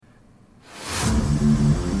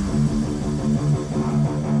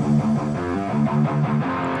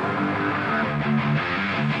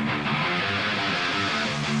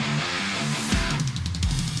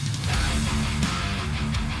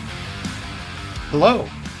Hello,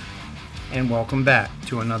 and welcome back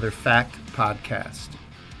to another Fact Podcast.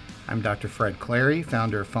 I'm Dr. Fred Clary,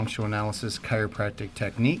 founder of Functional Analysis Chiropractic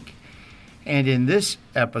Technique, and in this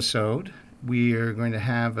episode, we are going to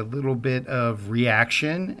have a little bit of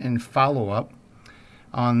reaction and follow-up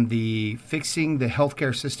on the Fixing the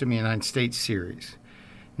Healthcare System in the United States series.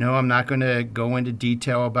 No, I'm not going to go into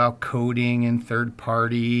detail about coding and third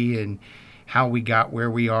party and how we got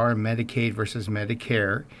where we are in Medicaid versus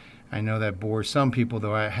Medicare. I know that bores some people,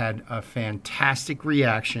 though I had a fantastic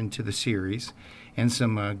reaction to the series and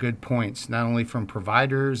some good points, not only from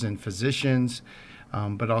providers and physicians,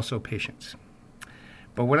 but also patients.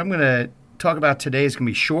 But what I'm going to talk about today is going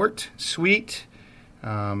to be short, sweet.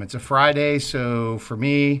 It's a Friday, so for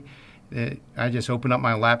me, I just open up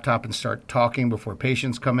my laptop and start talking before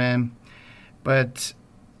patients come in. But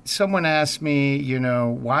someone asked me,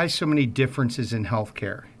 why so many differences in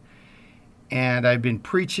healthcare? And I've been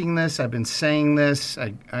preaching this. I've been saying this.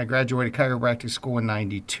 I graduated chiropractic school in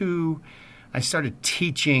 92. I started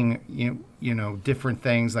teaching, different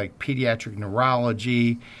things like pediatric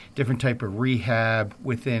neurology, different type of rehab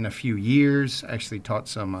within a few years. I actually taught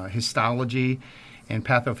some histology and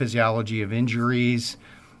pathophysiology of injuries.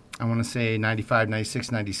 I want to say 95,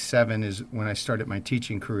 96, 97 is when I started my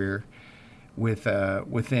teaching career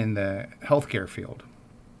within the healthcare field.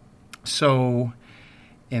 So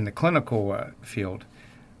in the clinical field.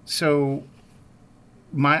 So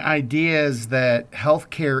my idea is that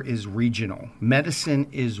healthcare is regional. Medicine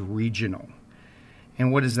is regional.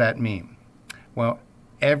 And what does that mean? Well,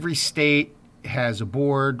 every state has a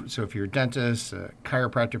board. So if you're a dentist, a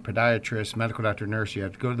chiropractor, podiatrist, medical doctor, nurse, you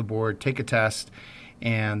have to go to the board, take a test,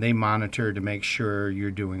 and they monitor to make sure you're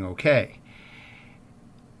doing okay.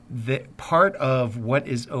 The part of what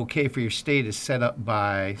is okay for your state is set up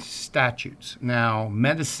by statutes. Now,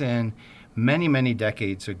 medicine, many, many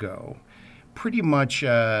decades ago, pretty much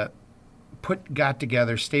got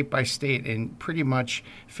together state by state and pretty much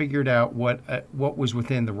figured out what was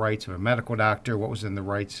within the rights of a medical doctor, what was in the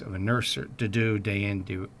rights of a nurse to do day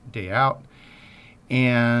in, day out.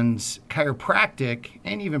 And chiropractic,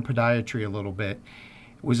 and even podiatry a little bit,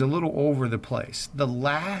 was a little over the place. The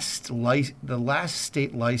last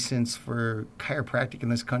state license for chiropractic in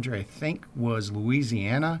this country, I think, was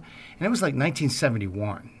Louisiana, and it was like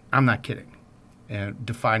 1971. I'm not kidding,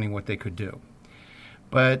 defining what they could do.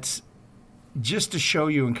 But just to show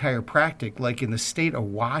you in chiropractic, like in the state of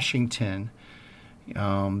Washington,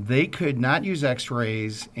 they could not use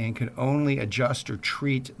x-rays and could only adjust or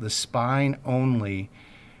treat the spine only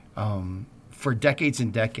for decades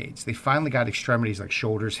and decades. They finally got extremities like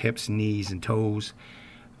shoulders, hips, knees, and toes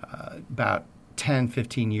about 10,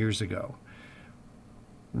 15 years ago.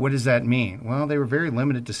 What does that mean? Well, they were very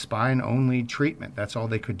limited to spine-only treatment. That's all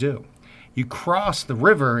they could do. You cross the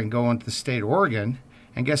river and go into the state of Oregon,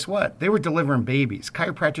 and guess what? They were delivering babies.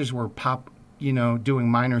 Chiropractors were doing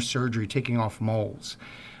minor surgery, taking off moles.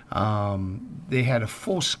 They had a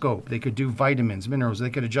full scope. They could do vitamins, minerals. They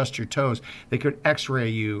could adjust your toes. They could x-ray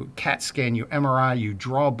you, CAT scan you, MRI you,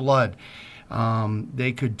 draw blood.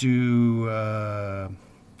 They could do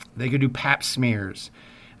pap smears.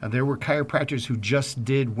 There were chiropractors who just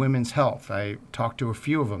did women's health. I talked to a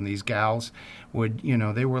few of them. These gals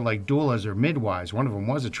they were like doulas or midwives. One of them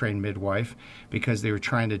was a trained midwife because they were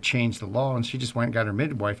trying to change the law, and she just went and got her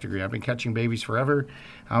midwife degree. I've been catching babies forever.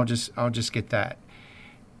 I'll just get that.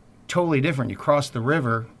 Totally different. You cross the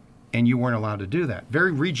river and you weren't allowed to do that.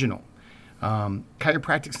 Very regional.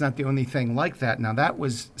 Chiropractic's not the only thing like that. Now, that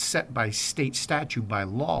was set by state statute, by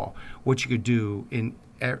law, what you could do in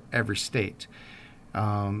every state.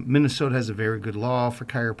 Minnesota has a very good law for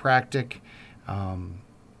chiropractic.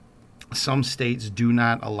 Some states do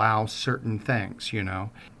not allow certain things,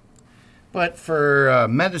 But for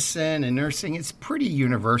medicine and nursing, it's pretty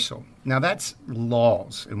universal. Now, that's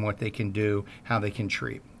laws and what they can do, how they can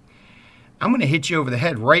treat. I'm going to hit you over the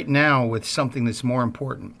head right now with something that's more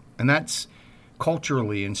important, and that's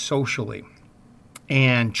culturally and socially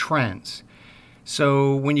and trends.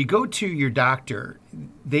 So when you go to your doctor,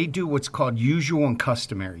 they do what's called usual and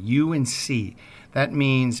customary, U&C. That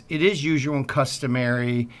means it is usual and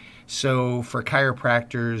customary. So for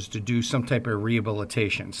chiropractors to do some type of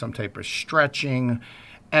rehabilitation, some type of stretching,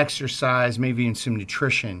 exercise, maybe even some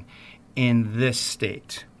nutrition in this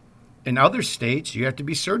state. In other states, you have to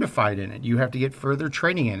be certified in it. You have to get further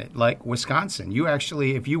training in it, like Wisconsin. You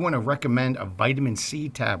actually, if you want to recommend a vitamin C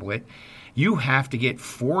tablet, you have to get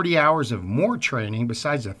 40 hours of more training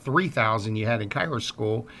besides the 3,000 you had in chiro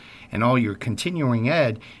school and all your continuing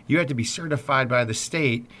ed. You have to be certified by the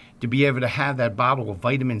state to be able to have that bottle of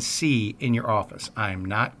vitamin C in your office. I'm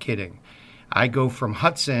not kidding. I go from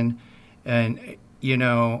Hudson and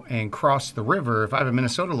and cross the river. If I have a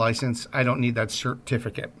Minnesota license, I don't need that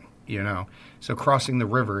certificate. So crossing the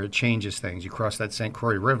river, it changes things. You cross that St.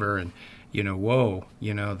 Croix River, and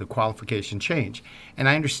the qualification change. And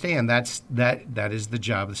I understand that is the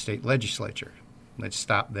job of the state legislature. Let's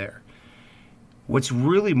stop there. What's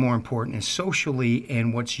really more important is socially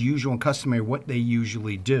and what's usual and customary, what they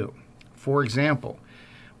usually do. For example,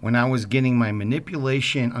 when I was getting my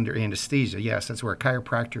manipulation under anesthesia, yes, that's where a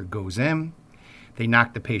chiropractor goes in. They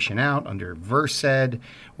knock the patient out under Versed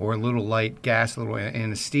or a little light gas, a little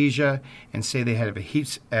anesthesia, and say they had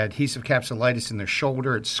adhesive capsulitis in their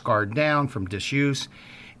shoulder. It's scarred down from disuse.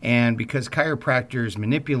 And because chiropractors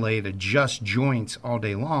manipulate, adjust joints all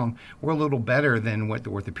day long, we're a little better than what the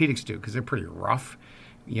orthopedics do because they're pretty rough,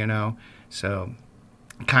 So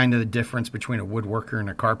kind of the difference between a woodworker and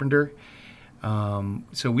a carpenter.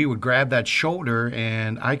 So we would grab that shoulder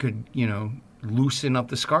and I could, loosen up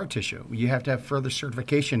the scar tissue. You have to have further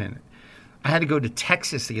certification in it. I had to go to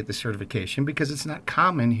Texas to get the certification because it's not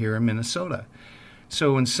common here in Minnesota.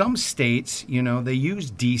 So in some states, they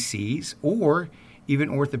use DCs or even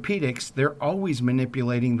orthopedics. They're always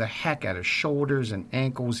manipulating the heck out of shoulders and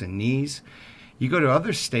ankles and knees. You go to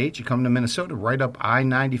other states, you come to Minnesota, right up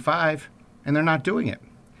I-95, and they're not doing it.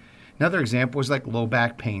 Another example is like low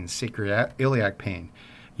back pain, sacroiliac pain.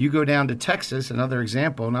 You go down to Texas, another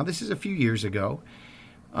example. Now, this is a few years ago,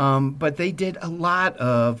 but they did a lot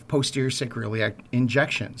of posterior sacroiliac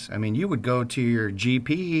injections. I mean, you would go to your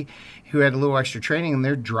GP who had a little extra training, and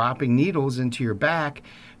they're dropping needles into your back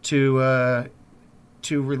to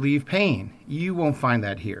relieve pain. You won't find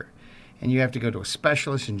that here. And you have to go to a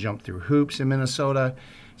specialist and jump through hoops in Minnesota.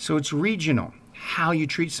 So it's regional, how you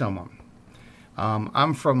treat someone.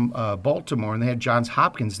 I'm from Baltimore, and they had Johns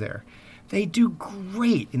Hopkins there. They do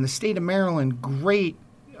great, in the state of Maryland, great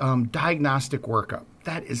diagnostic workup.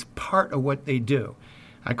 That is part of what they do.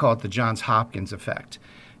 I call it the Johns Hopkins effect.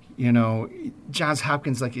 Johns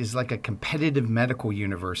Hopkins is like a competitive medical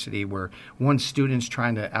university where one student's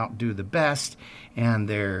trying to outdo the best, and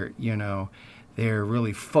they're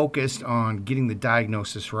really focused on getting the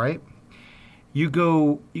diagnosis right. You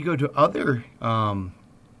go to other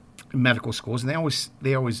medical schools, and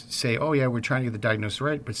they always say, oh yeah, we're trying to get the diagnosis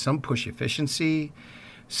right, but some push efficiency,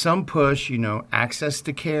 some push access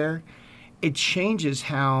to care. It changes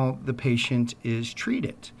how the patient is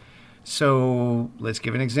treated. So let's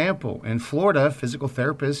give an example. In Florida, physical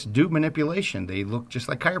therapists do manipulation. They look just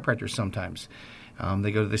like chiropractors sometimes.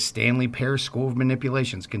 They go to the Stanley Pear School of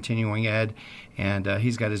Manipulations, continuing ed, and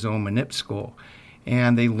he's got his own Manip school.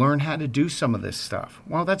 And they learn how to do some of this stuff.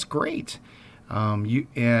 Well, that's great.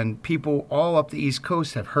 And people all up the East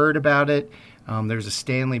Coast have heard about it. There's a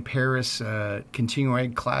Stanley Paris continuing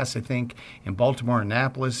ed class, I think, in Baltimore,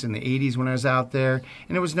 Annapolis in the 80s when I was out there,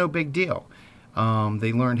 and it was no big deal.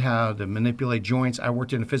 They learned how to manipulate joints. I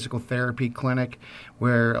worked in a physical therapy clinic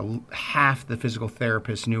where half the physical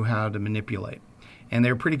therapists knew how to manipulate, and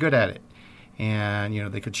they were pretty good at it. And,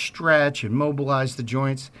 they could stretch and mobilize the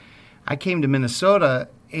joints. I came to Minnesota,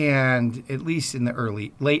 and at least in the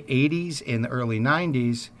late 80s and the early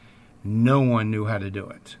 90s, no one knew how to do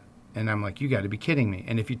it. And I'm like, you got to be kidding me.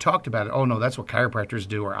 And if you talked about it, oh, no, that's what chiropractors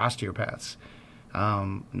do or osteopaths.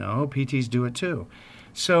 No, PTs do it too.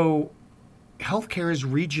 So healthcare is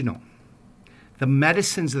regional. The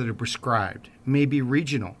medicines that are prescribed may be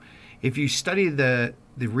regional. If you study the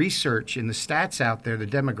research and the stats out there, the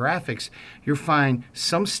demographics, you'll find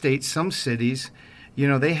some states, some cities,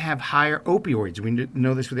 they have higher opioids. We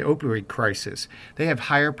know this with the opioid crisis. They have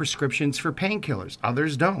higher prescriptions for painkillers.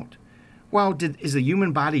 Others don't. Well, is the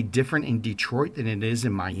human body different in Detroit than it is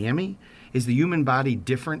in Miami? Is the human body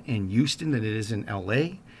different in Houston than it is in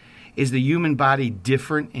L.A.? Is the human body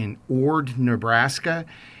different in Ord, Nebraska,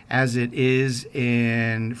 as it is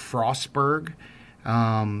in Frostburg,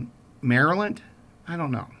 Maryland? I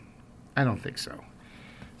don't know. I don't think so.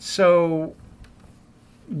 So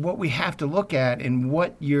what we have to look at, and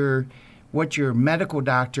what your medical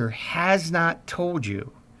doctor has not told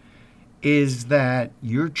you, is that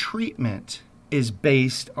your treatment is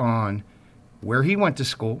based on where he went to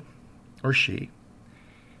school, or she,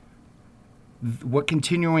 what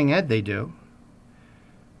continuing ed they do,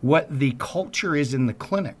 what the culture is in the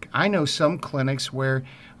clinic. I know some clinics where,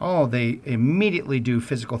 they immediately do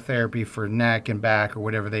physical therapy for neck and back or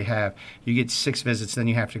whatever they have. You get 6 visits, then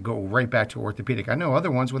you have to go right back to orthopedic. I know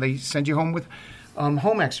other ones where they send you home with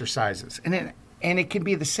home exercises. And it can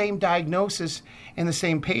be the same diagnosis in the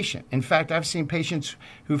same patient. In fact, I've seen patients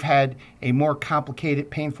who've had a more complicated,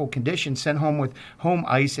 painful condition sent home with home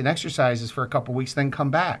ice and exercises for a couple weeks, then come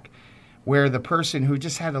back. where the person who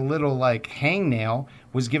just had a little like hangnail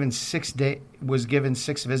was given 6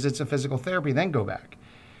 visits of physical therapy, then go back.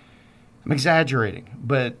 I'm exaggerating,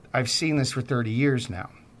 but I've seen this for 30 years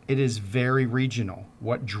now. It is very regional.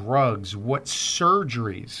 What drugs, what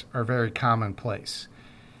surgeries are very commonplace.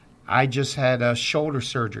 I just had a shoulder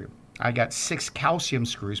surgery. I got 6 calcium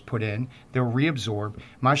screws put in. They'll reabsorb.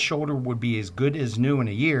 My shoulder would be as good as new in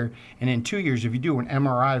a year. And in 2 years, if you do an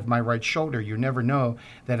MRI of my right shoulder, you never know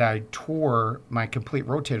that I tore my complete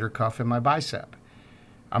rotator cuff in my bicep.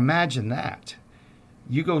 Imagine that.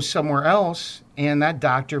 You go somewhere else, and that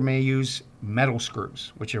doctor may use metal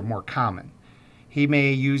screws, which are more common. He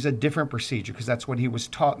may use a different procedure because that's what he was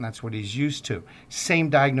taught and that's what he's used to. Same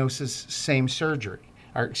diagnosis, same surgery.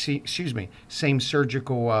 Or, same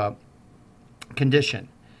surgical condition.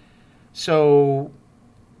 So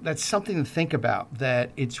that's something to think about,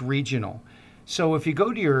 that it's regional. So if you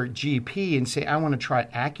go to your GP and say, I want to try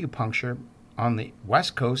acupuncture on the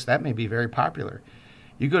West Coast, that may be very popular.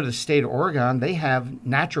 You go to the state of Oregon, they have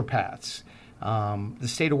naturopaths. The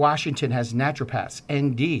state of Washington has naturopaths,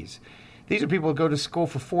 NDs. These are people who go to school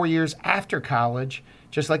for 4 years after college,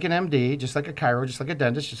 just like an MD, just like a chiro, just like a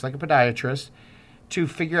dentist, just like a podiatrist, to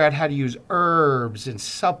figure out how to use herbs and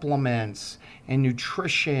supplements and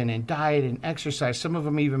nutrition and diet and exercise. Some of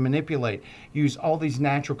them even use all these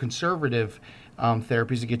natural conservative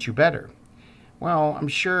therapies to get you better. Well, I'm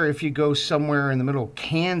sure if you go somewhere in the middle of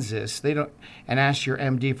Kansas, and ask your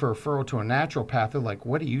MD for a referral to a naturopath, they're like,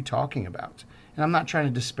 what are you talking about? And I'm not trying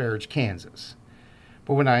to disparage Kansas.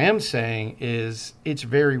 But what I am saying is it's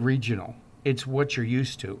very regional. It's what you're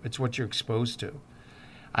used to. It's what you're exposed to.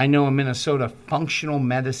 I know in Minnesota, functional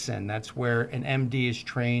medicine, that's where an MD is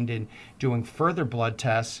trained in doing further blood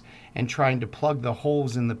tests and trying to plug the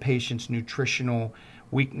holes in the patient's nutritional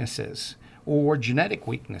weaknesses or genetic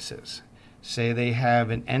weaknesses. Say they have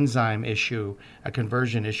an enzyme issue, a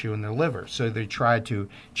conversion issue in their liver, so they try to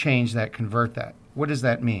change that, convert that. What does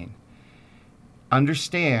that mean?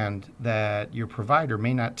 Understand that your provider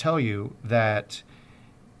may not tell you that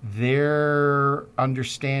their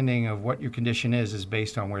understanding of what your condition is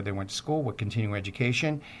based on where they went to school, what continuing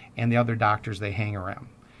education, and the other doctors they hang around.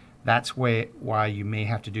 That's why you may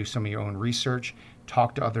have to do some of your own research,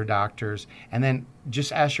 talk to other doctors, and then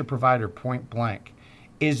just ask your provider point blank,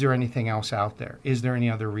 is there anything else out there? Is there any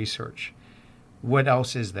other research? What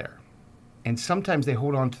else is there? And sometimes they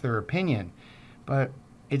hold on to their opinion, but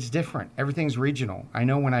it's different. Everything's regional. I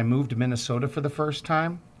know when I moved to Minnesota for the first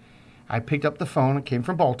time, I picked up the phone. It came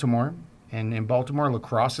from Baltimore. And in Baltimore,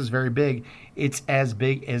 lacrosse is very big. It's as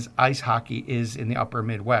big as ice hockey is in the upper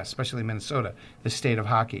Midwest, especially Minnesota, the state of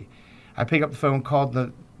hockey. I picked up the phone, called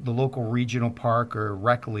the local regional park or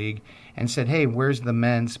rec league, and said, hey, where's the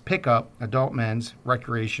men's pickup, adult men's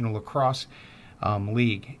recreational lacrosse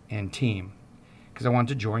league and team? Because I wanted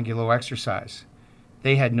to join, get a little exercise.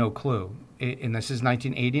 They had no clue. And this is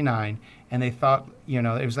 1989, and they thought,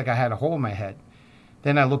 it was like I had a hole in my head.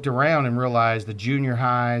 Then I looked around and realized the junior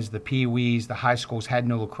highs, the pee-wees, the high schools had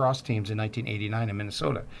no lacrosse teams in 1989 in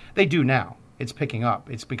Minnesota. They do now. It's picking up.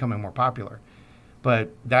 It's becoming more popular. But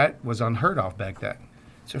that was unheard of back then.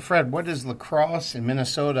 So, Fred, what does lacrosse in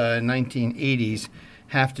Minnesota in 1980s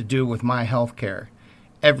have to do with my health care?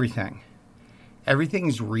 Everything. Everything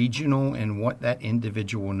is regional in what that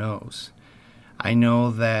individual knows. I know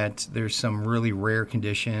that there's some really rare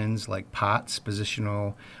conditions like POTS,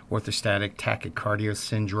 positional orthostatic tachycardia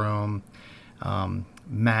syndrome,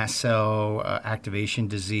 mast cell activation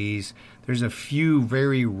disease. There's a few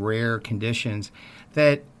very rare conditions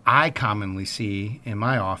that I commonly see in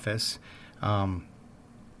my office. Different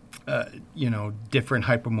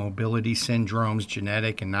hypermobility syndromes,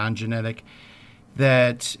 genetic and non-genetic,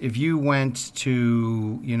 that if you went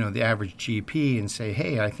to, the average GP and say,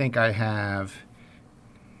 hey, I think I have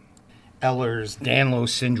Ehlers-Danlos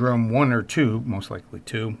syndrome 1 or 2, most likely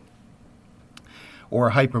 2,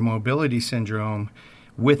 or hypermobility syndrome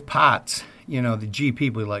with POTS, the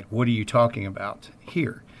GP will be like, what are you talking about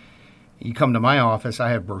here? You come to my office,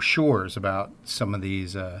 I have brochures about some of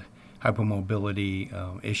these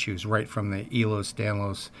hypermobility issues right from the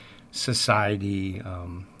Ehlers-Danlos Society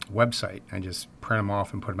website. I just print them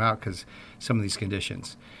off and put them out because some of these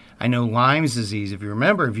conditions. I know Lyme's disease. If you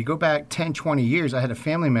remember, if you go back 10, 20 years, I had a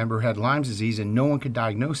family member who had Lyme's disease and no one could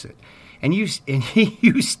diagnose it. And he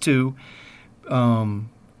used to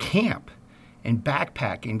camp and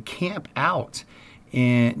backpack and camp out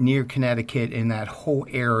near Connecticut in that whole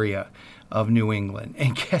area of New England.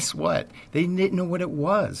 And guess what? They didn't know what it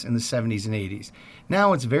was in the 70s and 80s.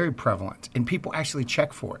 Now it's very prevalent, and people actually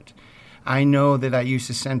check for it. I know that I used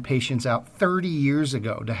to send patients out 30 years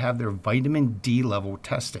ago to have their vitamin D level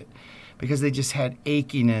tested because they just had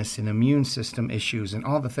achiness and immune system issues and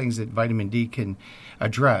all the things that vitamin D can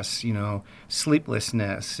address,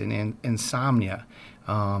 sleeplessness and insomnia,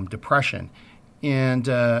 depression. And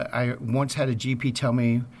I once had a GP tell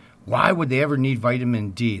me, why would they ever need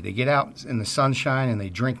vitamin D? They get out in the sunshine and they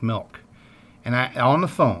drink milk. And on the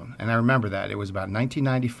phone, and I remember that. It was about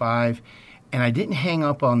 1995, and I didn't hang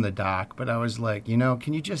up on the doc, but I was like,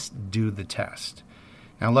 can you just do the test?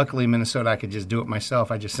 Now, luckily in Minnesota, I could just do it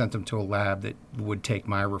myself. I just sent them to a lab that would take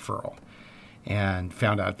my referral and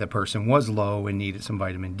found out the person was low and needed some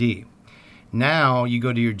vitamin D. Now you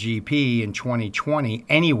go to your GP in 2020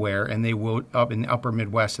 anywhere, and they will, up in the upper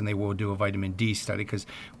Midwest, and they will do a vitamin D study because,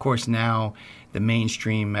 of course, now the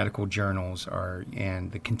mainstream medical journals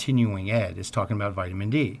and the continuing ed is talking about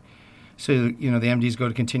vitamin D. So, the MDs go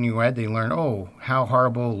to continuing ed, they learn, how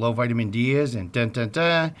horrible low vitamin D is, and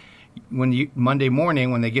Monday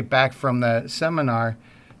morning when they get back from the seminar,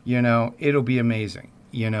 it'll be amazing.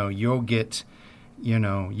 You'll get,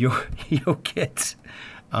 you'll get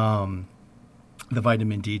the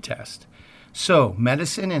vitamin D test. So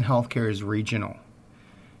medicine and healthcare is regional.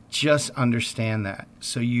 Just understand that.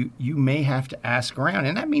 So you may have to ask around,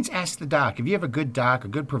 and that means ask the doc. If you have a good doc, a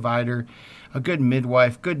good provider, a good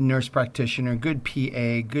midwife, good nurse practitioner, good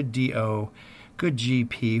PA, good DO, good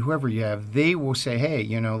GP, whoever you have, they will say, hey,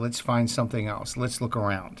 let's find something else. Let's look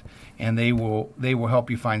around. And they will help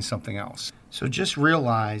you find something else. So just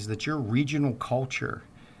realize that your regional culture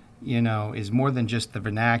is more than just the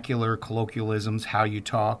vernacular, colloquialisms, how you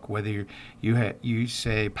talk, whether you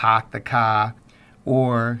say "pak the ka"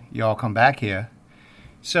 or "y'all come back here."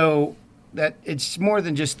 So that it's more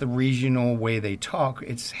than just the regional way they talk;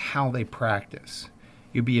 it's how they practice.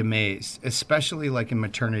 You'd be amazed, especially like in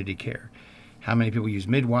maternity care, how many people use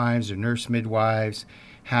midwives or nurse midwives,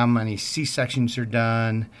 how many C-sections are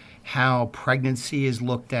done, how pregnancy is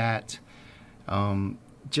looked at.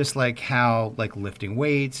 Just like how lifting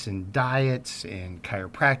weights and diets and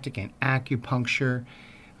chiropractic and acupuncture,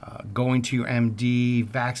 going to your MD,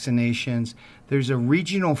 vaccinations, there's a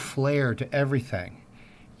regional flair to everything.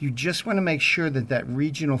 You just want to make sure that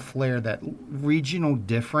regional flair, that regional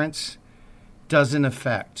difference doesn't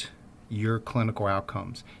affect your clinical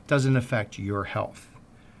outcomes, doesn't affect your health.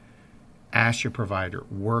 Ask your provider,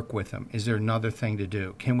 work with them. Is there another thing to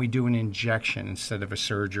do? Can we do an injection instead of a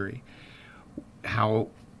surgery?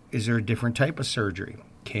 Is there a different type of surgery?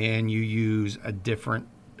 Can you use a different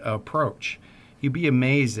approach? You'd be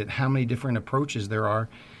amazed at how many different approaches there are,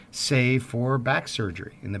 say, for back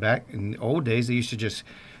surgery. In the old days, they used to just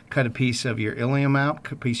cut a piece of your ilium out,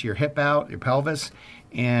 cut a piece of your hip out, your pelvis,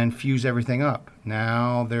 and fuse everything up.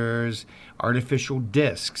 Now there's artificial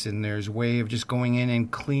discs, and there's a way of just going in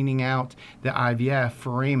and cleaning out the IVF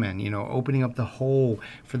foramen, opening up the hole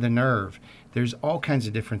for the nerve. There's all kinds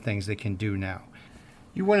of different things they can do now.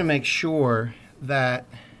 You want to make sure that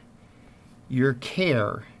your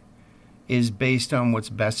care is based on what's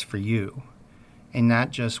best for you and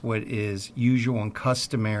not just what is usual and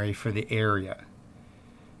customary for the area.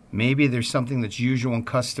 Maybe there's something that's usual and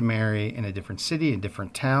customary in a different city, a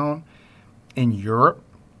different town, in Europe,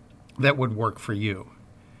 that would work for you.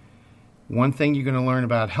 One thing you're going to learn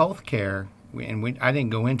about healthcare, and I didn't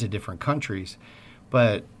go into different countries,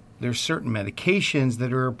 but there's certain medications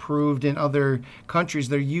that are approved in other countries.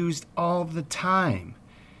 They're used all the time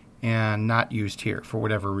and not used here for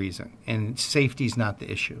whatever reason. And safety's not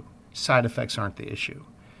the issue. Side effects aren't the issue.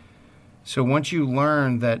 So once you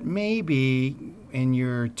learn that maybe in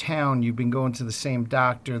your town you've been going to the same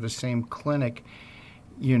doctor, the same clinic,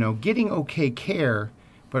 getting okay care,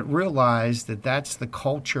 but realize that that's the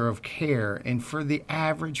culture of care. And for the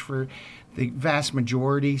vast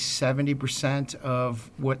majority, 70%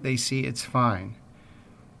 of what they see, it's fine.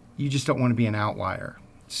 You just don't want to be an outlier.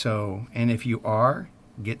 So, and if you are,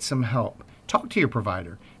 get some help. Talk to your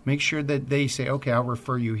provider. Make sure that they say, okay, I'll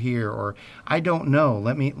refer you here, or I don't know.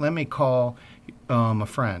 Let me call a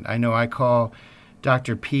friend. I know I call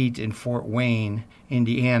Dr. Pete in Fort Wayne,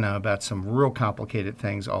 Indiana, about some real complicated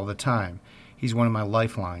things all the time. He's one of my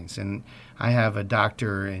lifelines. And I have a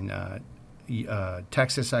doctor in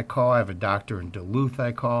Texas I call. I have a doctor in Duluth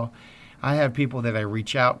I call. I have people that I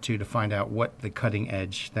reach out to find out what the cutting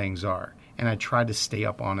edge things are. And I try to stay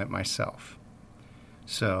up on it myself.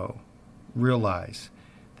 So realize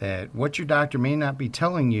that what your doctor may not be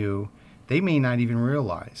telling you, they may not even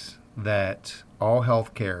realize that all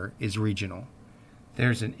healthcare is regional.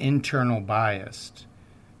 There's an internal bias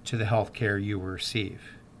to the healthcare you will receive.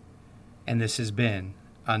 And this has been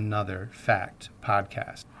another Fact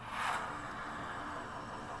Podcast.